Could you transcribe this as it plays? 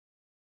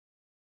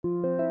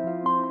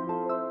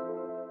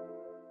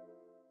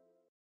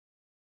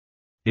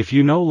If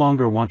you no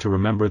longer want to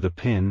remember the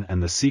PIN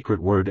and the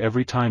secret word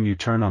every time you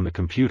turn on the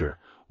computer,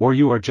 or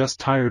you are just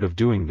tired of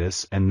doing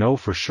this and know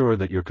for sure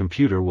that your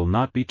computer will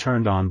not be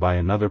turned on by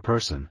another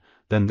person,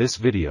 then this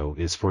video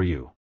is for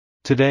you.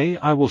 Today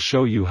I will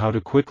show you how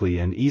to quickly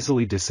and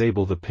easily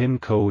disable the PIN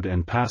code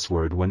and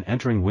password when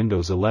entering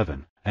Windows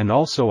 11, and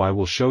also I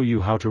will show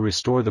you how to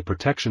restore the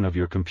protection of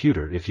your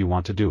computer if you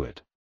want to do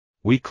it.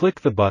 We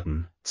click the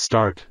button,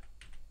 Start,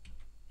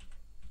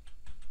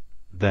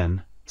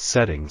 then,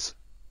 Settings,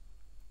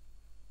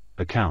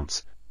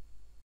 Accounts,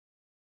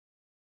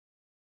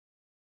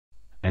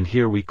 and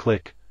here we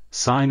click,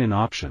 Sign in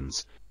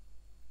Options.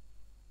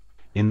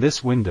 In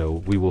this window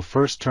we will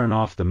first turn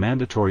off the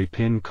mandatory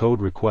PIN code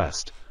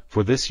request.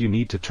 For this you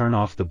need to turn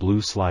off the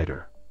blue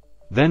slider.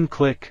 Then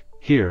click,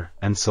 here,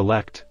 and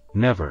select,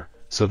 Never,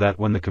 so that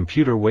when the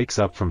computer wakes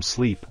up from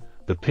sleep,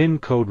 the PIN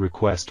code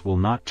request will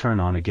not turn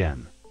on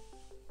again.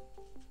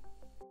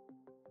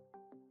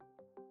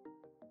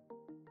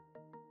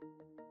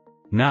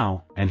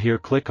 Now, and here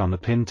click on the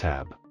PIN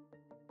tab.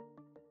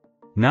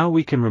 Now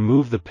we can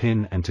remove the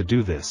PIN, and to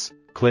do this,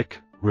 click,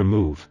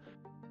 Remove.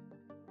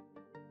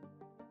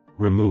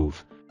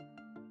 Remove.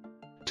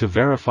 To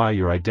verify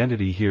your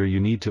identity here you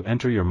need to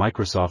enter your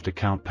Microsoft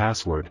account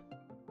password.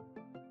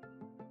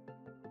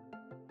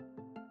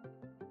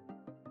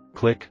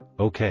 Click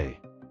OK.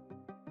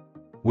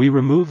 We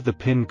remove the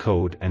PIN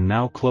code and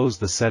now close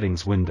the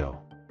settings window.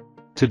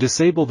 To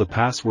disable the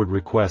password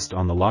request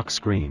on the lock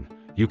screen,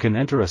 you can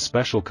enter a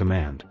special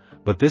command,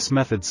 but this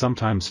method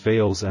sometimes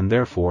fails and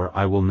therefore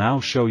I will now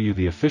show you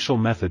the official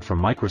method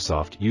from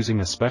Microsoft using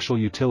a special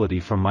utility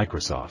from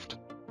Microsoft.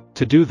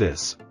 To do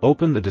this,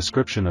 open the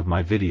description of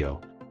my video.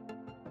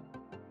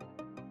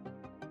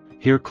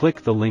 Here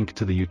click the link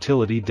to the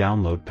utility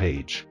download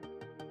page.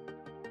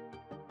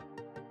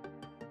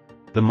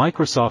 The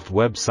Microsoft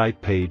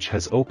website page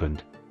has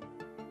opened.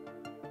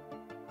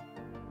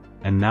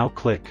 And now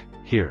click,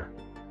 here.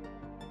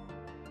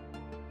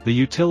 The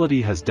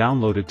utility has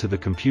downloaded to the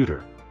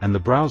computer, and the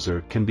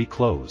browser can be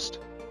closed.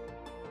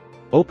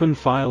 Open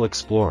File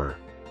Explorer.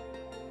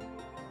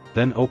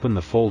 Then open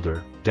the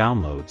folder,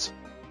 Downloads,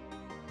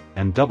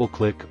 and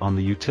double-click on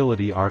the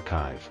utility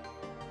archive.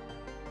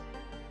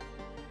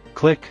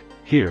 Click,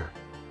 here.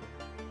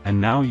 And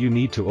now you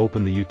need to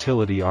open the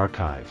utility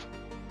archive.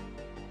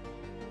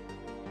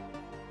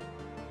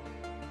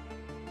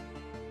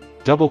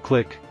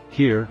 Double-click,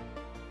 here.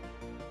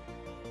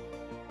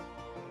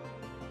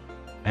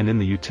 And in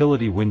the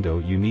utility window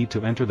you need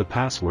to enter the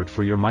password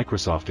for your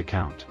Microsoft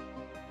account.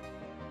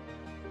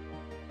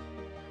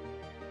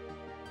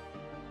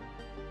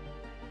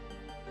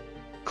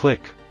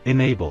 Click,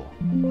 Enable.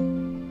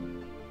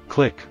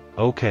 Click,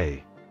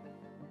 OK.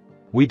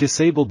 We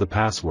disabled the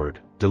password,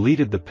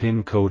 deleted the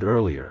PIN code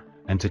earlier,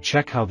 and to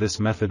check how this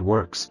method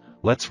works,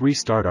 let's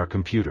restart our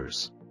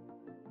computers.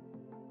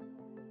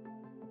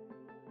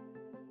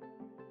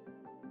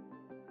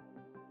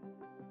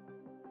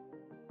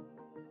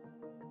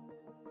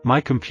 My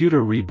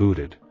computer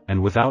rebooted,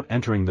 and without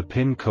entering the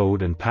PIN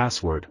code and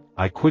password,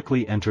 I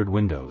quickly entered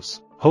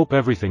Windows. Hope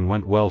everything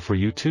went well for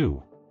you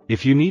too.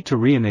 If you need to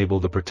re-enable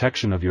the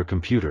protection of your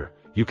computer,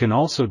 you can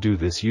also do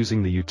this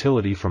using the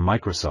utility from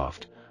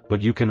Microsoft,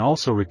 but you can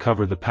also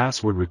recover the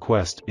password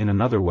request in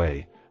another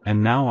way,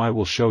 and now I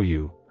will show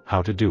you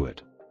how to do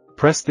it.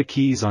 Press the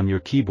keys on your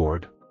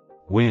keyboard,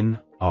 Win,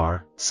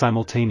 R,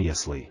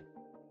 simultaneously.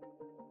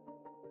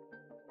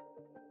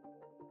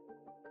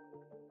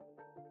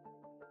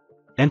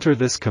 Enter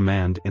this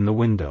command in the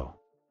window.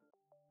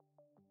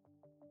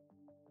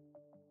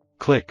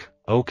 Click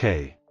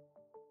OK.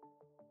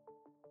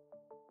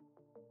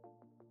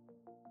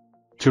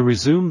 To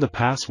resume the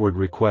password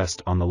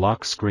request on the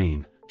lock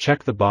screen,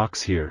 check the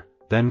box here,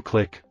 then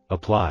click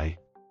Apply.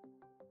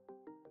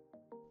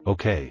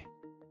 OK.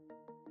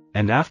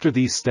 And after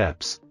these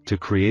steps, to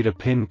create a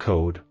PIN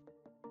code,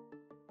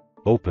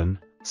 open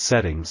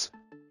Settings,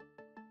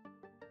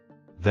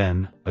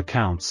 then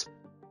Accounts,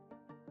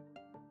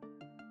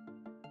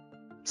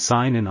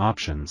 Sign in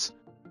Options.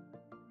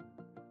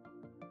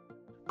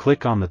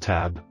 Click on the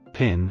tab,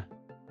 PIN,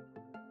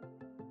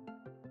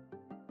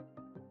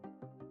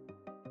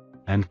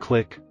 and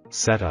click,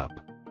 Set Up.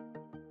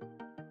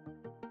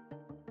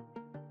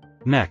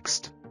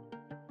 Next.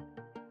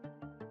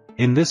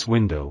 In this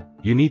window,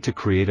 you need to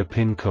create a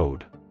PIN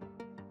code.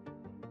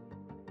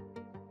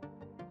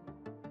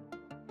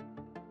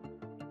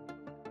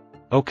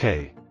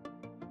 OK.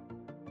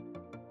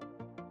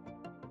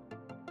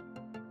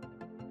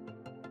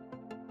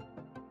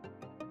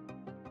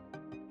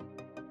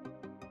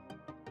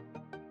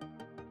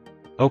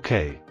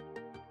 OK.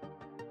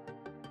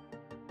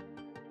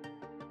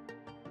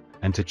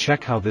 And to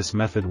check how this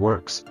method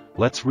works,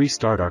 let's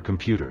restart our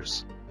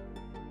computers.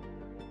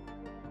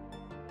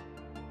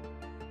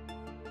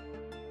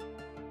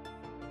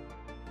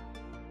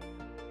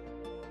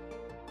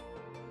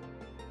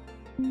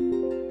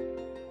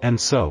 And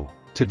so,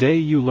 today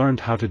you learned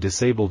how to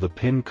disable the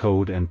PIN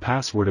code and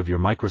password of your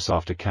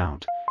Microsoft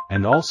account,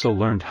 and also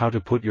learned how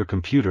to put your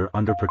computer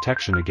under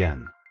protection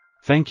again.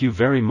 Thank you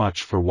very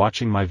much for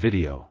watching my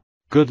video.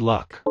 Good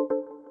luck.